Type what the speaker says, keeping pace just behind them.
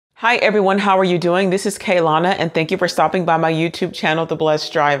Hi everyone, how are you doing? This is Kaylana and thank you for stopping by my YouTube channel, The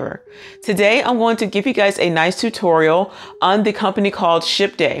Blessed Driver. Today I'm going to give you guys a nice tutorial on the company called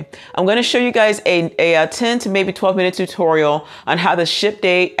ShipDay. I'm going to show you guys a 10 to maybe 12-minute tutorial on how the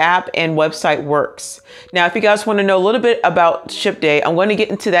ShipDay app and website works. Now, if you guys want to know a little bit about ShipDay, I'm going to get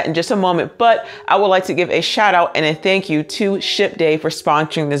into that in just a moment, but I would like to give a shout out and a thank you to ShipDay for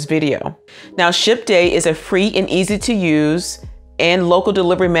sponsoring this video. Now, ShipDay is a free and easy to use and local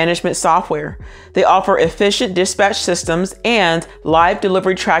delivery management software. They offer efficient dispatch systems and live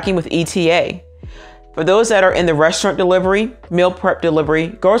delivery tracking with ETA. For those that are in the restaurant delivery, meal prep delivery,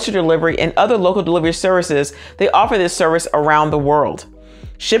 grocery delivery, and other local delivery services, they offer this service around the world.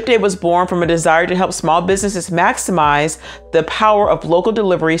 ShipDay was born from a desire to help small businesses maximize the power of local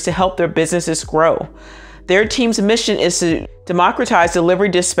deliveries to help their businesses grow. Their team's mission is to democratize delivery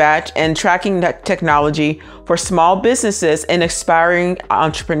dispatch and tracking technology for small businesses and aspiring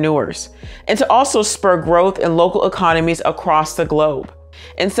entrepreneurs, and to also spur growth in local economies across the globe.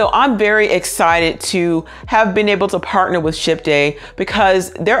 And so I'm very excited to have been able to partner with ShipDay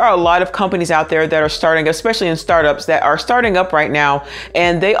because there are a lot of companies out there that are starting, especially in startups that are starting up right now,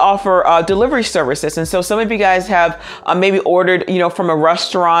 and they offer delivery services. And so some of you guys have maybe ordered, from a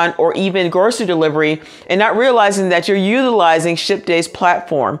restaurant or even grocery delivery and not realizing that you're utilizing ShipDay's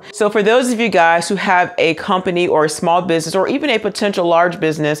platform. So for those of you guys who have a company or a small business or even a potential large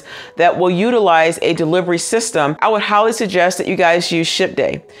business that will utilize a delivery system, I would highly suggest that you guys use ShipDay.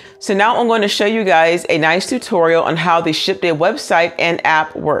 So now I'm going to show you guys a nice tutorial on how the ShipDay website and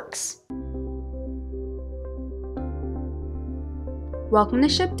app works. Welcome to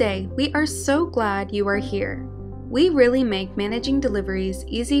ShipDay. We are so glad you are here. We really make managing deliveries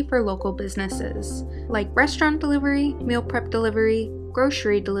easy for local businesses, like restaurant delivery, meal prep delivery,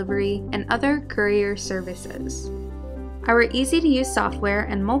 grocery delivery, and other courier services. Our easy-to-use software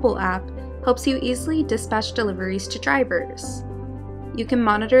and mobile app helps you easily dispatch deliveries to drivers. You can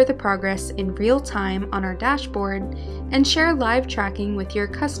monitor the progress in real time on our dashboard and share live tracking with your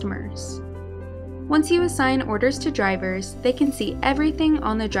customers. Once you assign orders to drivers, they can see everything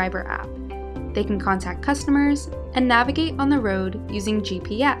on the driver app. They can contact customers and navigate on the road using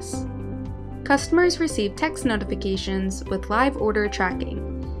GPS. Customers receive text notifications with live order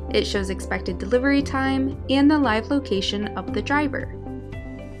tracking. It shows expected delivery time and the live location of the driver.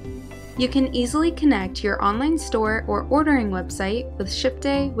 You can easily connect your online store or ordering website with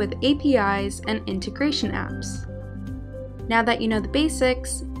ShipDay with APIs and integration apps. Now that you know the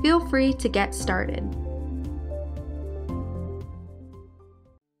basics, feel free to get started.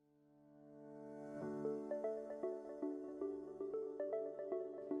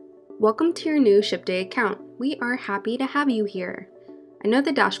 Welcome to your new ShipDay account. We are happy to have you here. I know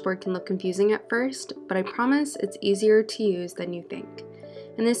the dashboard can look confusing at first, but I promise it's easier to use than you think.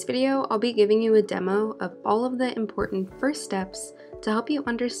 In this video, I'll be giving you a demo of all of the important first steps to help you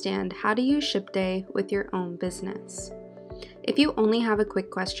understand how to use ShipDay with your own business. If you only have a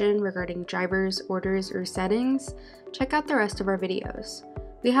quick question regarding drivers, orders, or settings, check out the rest of our videos.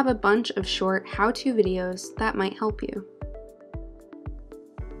 We have a bunch of short how-to videos that might help you.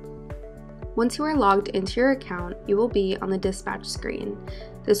 Once you are logged into your account, you will be on the dispatch screen.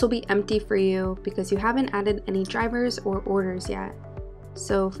 This will be empty for you because you haven't added any drivers or orders yet.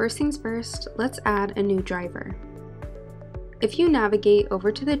 So first things first, let's add a new driver. If you navigate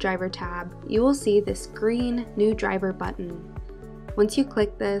over to the driver tab, you will see this green new driver button. Once you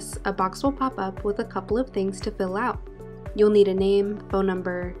click this, a box will pop up with a couple of things to fill out. You'll need a name, phone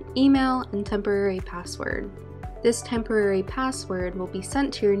number, email, and temporary password. This temporary password will be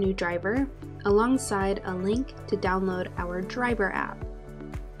sent to your new driver alongside a link to download our driver app.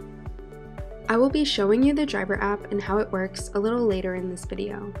 I will be showing you the driver app and how it works a little later in this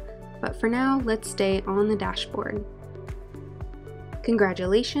video, but for now, let's stay on the dashboard.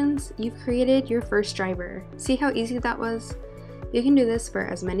 Congratulations, you've created your first driver. See how easy that was? You can do this for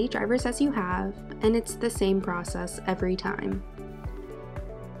as many drivers as you have, and it's the same process every time.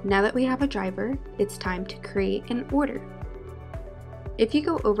 Now that we have a driver, it's time to create an order. If you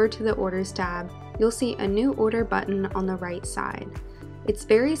go over to the Orders tab, you'll see a new order button on the right side. It's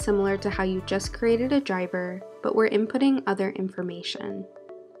very similar to how you just created a driver, but we're inputting other information.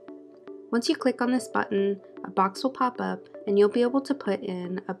 Once you click on this button, a box will pop up and you'll be able to put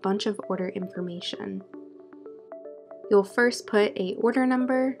in a bunch of order information. You'll first put a order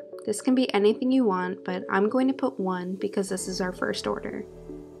number. This can be anything you want, but I'm going to put 1 because this is our first order.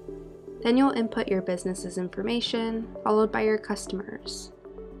 Then you'll input your business's information, followed by your customers.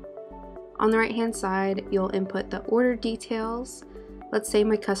 On the right-hand side, you'll input the order details. Let's say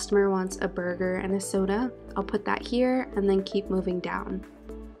my customer wants a burger and a soda. I'll put that here and then keep moving down.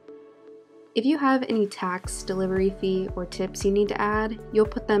 If you have any tax, delivery fee, or tips you need to add, you'll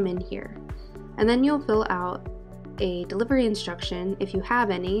put them in here. And then you'll fill out a delivery instruction if you have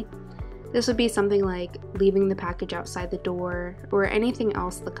any. This would be something like leaving the package outside the door or anything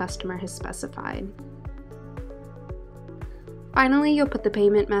else the customer has specified. Finally, you'll put the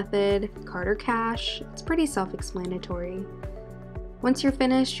payment method, card or cash. It's pretty self-explanatory. Once you're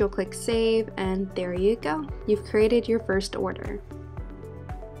finished, you'll click save, and there you go. You've created your first order.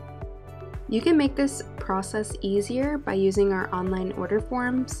 You can make this process easier by using our online order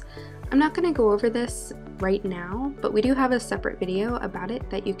forms. I'm not going to go over this right now, but we do have a separate video about it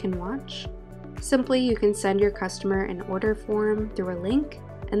that you can watch. Simply, you can send your customer an order form through a link,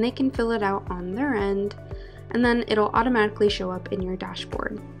 and they can fill it out on their end, and then it'll automatically show up in your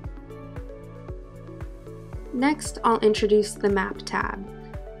dashboard. Next, I'll introduce the Map tab.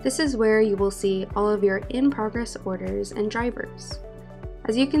 This is where you will see all of your in-progress orders and drivers.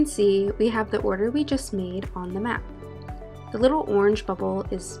 As you can see, we have the order we just made on the map. The little orange bubble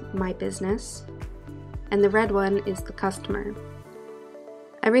is my business, and the red one is the customer.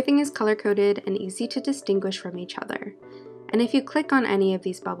 Everything is color-coded and easy to distinguish from each other. And if you click on any of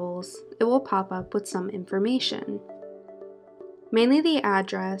these bubbles, it will pop up with some information. Mainly the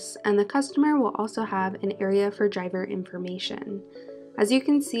address, and the customer will also have an area for driver information. As you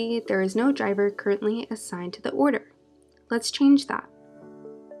can see, there is no driver currently assigned to the order. Let's change that.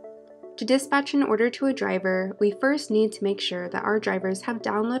 To dispatch an order to a driver, we first need to make sure that our drivers have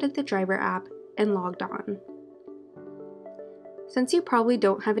downloaded the driver app and logged on. Since you probably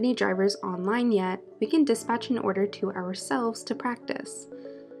don't have any drivers online yet, we can dispatch an order to ourselves to practice.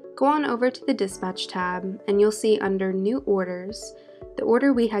 Go on over to the Dispatch tab, and you'll see under New Orders, the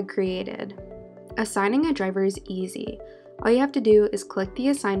order we had created. Assigning a driver is easy. All you have to do is click the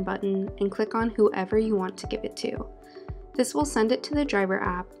Assign button and click on whoever you want to give it to. This will send it to the driver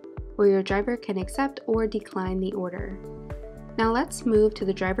app, where your driver can accept or decline the order. Now let's move to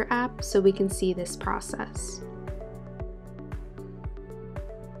the driver app so we can see this process.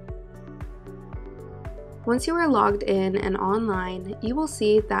 Once you are logged in and online, you will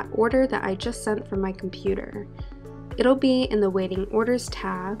see that order that I just sent from my computer. It'll be in the Waiting Orders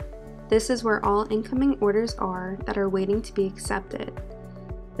tab. This is where all incoming orders are that are waiting to be accepted.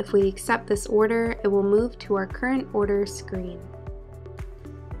 If we accept this order, it will move to our current order screen.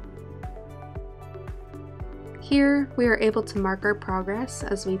 Here, we are able to mark our progress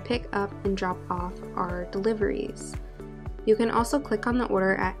as we pick up and drop off our deliveries. You can also click on the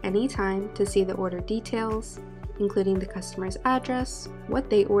order at any time to see the order details, including the customer's address, what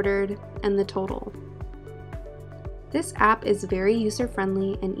they ordered, and the total. This app is very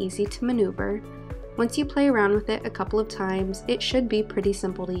user-friendly and easy to maneuver. Once you play around with it a couple of times, it should be pretty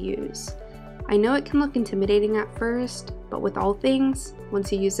simple to use. I know it can look intimidating at first, but with all things,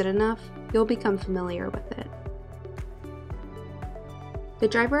 once you use it enough, you'll become familiar with it. The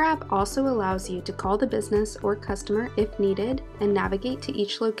driver app also allows you to call the business or customer if needed and navigate to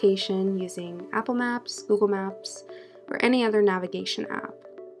each location using Apple Maps, Google Maps, or any other navigation app.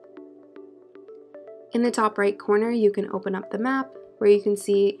 In the top right corner, you can open up the map where you can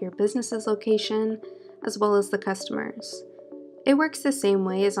see your business's location as well as the customers. It works the same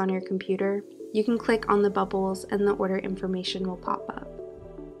way as on your computer. You can click on the bubbles and the order information will pop up.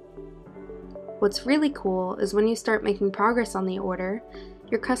 What's really cool is when you start making progress on the order,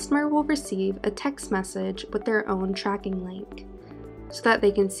 your customer will receive a text message with their own tracking link so that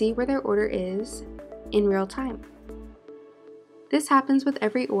they can see where their order is in real time. This happens with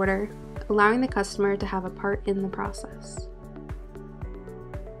every order, allowing the customer to have a part in the process.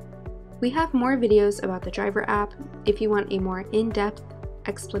 We have more videos about the driver app if you want a more in-depth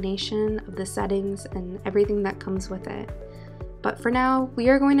explanation of the settings and everything that comes with it. But for now, we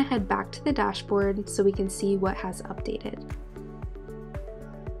are going to head back to the dashboard so we can see what has updated.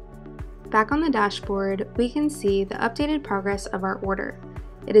 Back on the dashboard, we can see the updated progress of our order.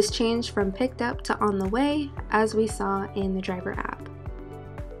 It has changed from picked up to on the way, as we saw in the driver app.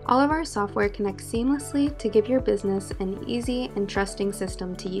 All of our software connects seamlessly to give your business an easy and trusting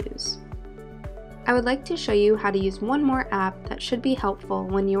system to use. I would like to show you how to use one more app that should be helpful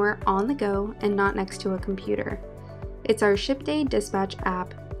when you are on the go and not next to a computer. It's our ShipDay dispatch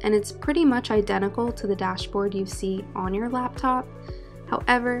app, and it's pretty much identical to the dashboard you see on your laptop.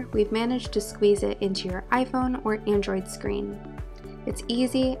 However, we've managed to squeeze it into your iPhone or Android screen. It's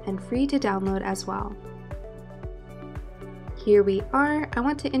easy and free to download as well. Here we are. I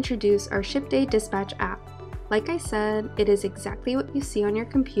want to introduce our ShipDay dispatch app. Like I said, it is exactly what you see on your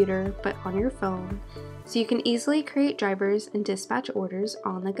computer, but on your phone, so you can easily create drivers and dispatch orders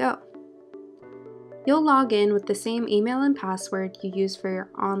on the go. You'll log in with the same email and password you use for your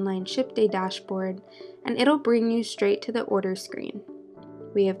online ShipDay dashboard, and it'll bring you straight to the order screen.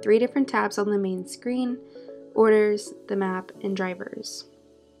 We have 3 different tabs on the main screen: Orders, the map, and Drivers.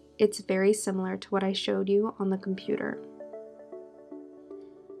 It's very similar to what I showed you on the computer.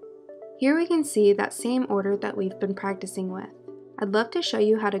 Here we can see that same order that we've been practicing with. I'd love to show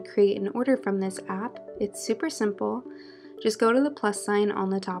you how to create an order from this app. It's super simple. Just go to the plus sign on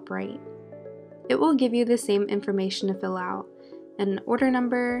the top right. It will give you the same information to fill out: an order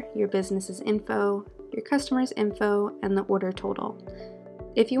number, your business's info, your customer's info, and the order total.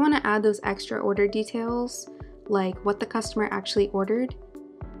 If you want to add those extra order details, like what the customer actually ordered,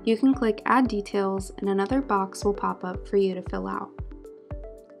 you can click Add Details and another box will pop up for you to fill out.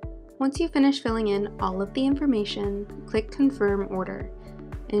 Once you finish filling in all of the information, click Confirm Order,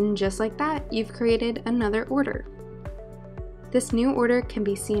 and just like that, you've created another order. This new order can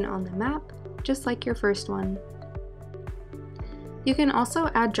be seen on the map, just like your first one. You can also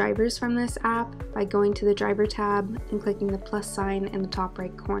add drivers from this app by going to the Driver tab and clicking the plus sign in the top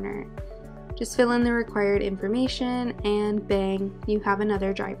right corner. Just fill in the required information and bang, you have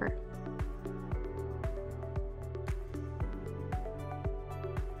another driver.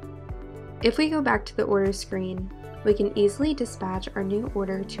 If we go back to the order screen, we can easily dispatch our new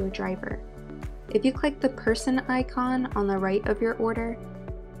order to a driver. If you click the person icon on the right of your order,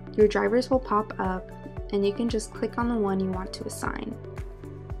 your drivers will pop up and you can just click on the one you want to assign.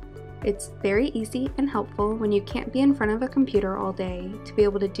 It's very easy and helpful when you can't be in front of a computer all day to be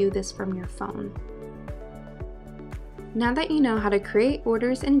able to do this from your phone. Now that you know how to create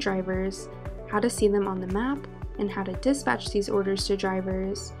orders and drivers, how to see them on the map, and how to dispatch these orders to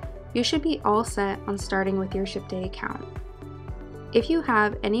drivers, you should be all set on starting with your ShipDay account. If you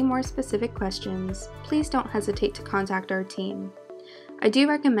have any more specific questions, please don't hesitate to contact our team. I do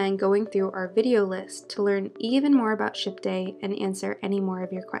recommend going through our video list to learn even more about ShipDay and answer any more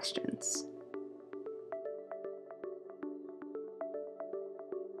of your questions.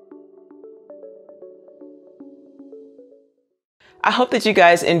 I hope that you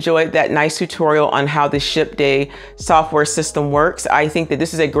guys enjoyed that nice tutorial on how the ShipDay software system works. I think that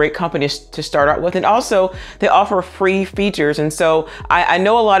this is a great company to start out with, and also they offer free features. And so I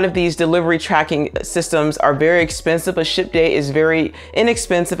know a lot of these delivery tracking systems are very expensive, but ShipDay is very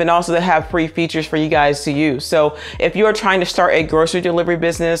inexpensive, and also they have free features for you guys to use. So if you're trying to start a grocery delivery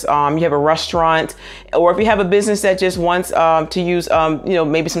business, you have a restaurant, or if you have a business that just wants to use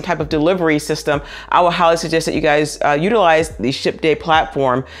maybe some type of delivery system, I would highly suggest that you guys utilize the ShipDay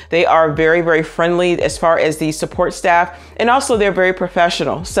platform. They are very, very friendly as far as the support staff, and also they're very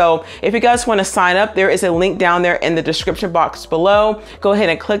professional. So if you guys want to sign up, there is a link down there in the description box below. Go ahead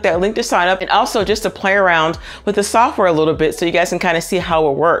and click that link to sign up, and also just to play around with the software a little bit so you guys can kind of see how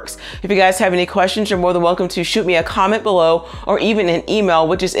it works. If you guys have any questions, you're more than welcome to shoot me a comment below or even an email,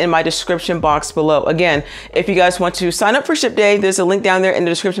 which is in my description box below. Again, if you guys want to sign up for ShipDay, there's a link down there in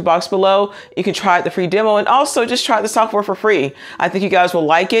the description box below. You can try the free demo and also just try the software for free. I think you guys will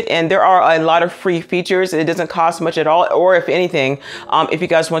like it, and there are a lot of free features. It doesn't cost much at all, or if anything, if you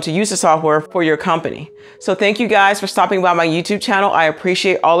guys want to use the software for your company. So thank you guys for stopping by my YouTube channel. I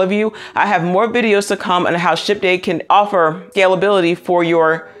appreciate all of you. I have more videos to come on how ShipDay can offer scalability for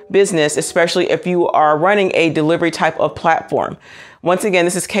your business, especially if you are running a delivery type of platform. Once again,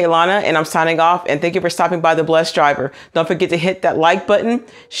 this is Kaylana, and I'm signing off, and thank you for stopping by The Blessed Driver. Don't forget to hit that like button,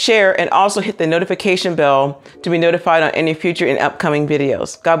 share, and also hit the notification bell to be notified on any future and upcoming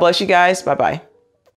videos. God bless you guys. Bye-bye.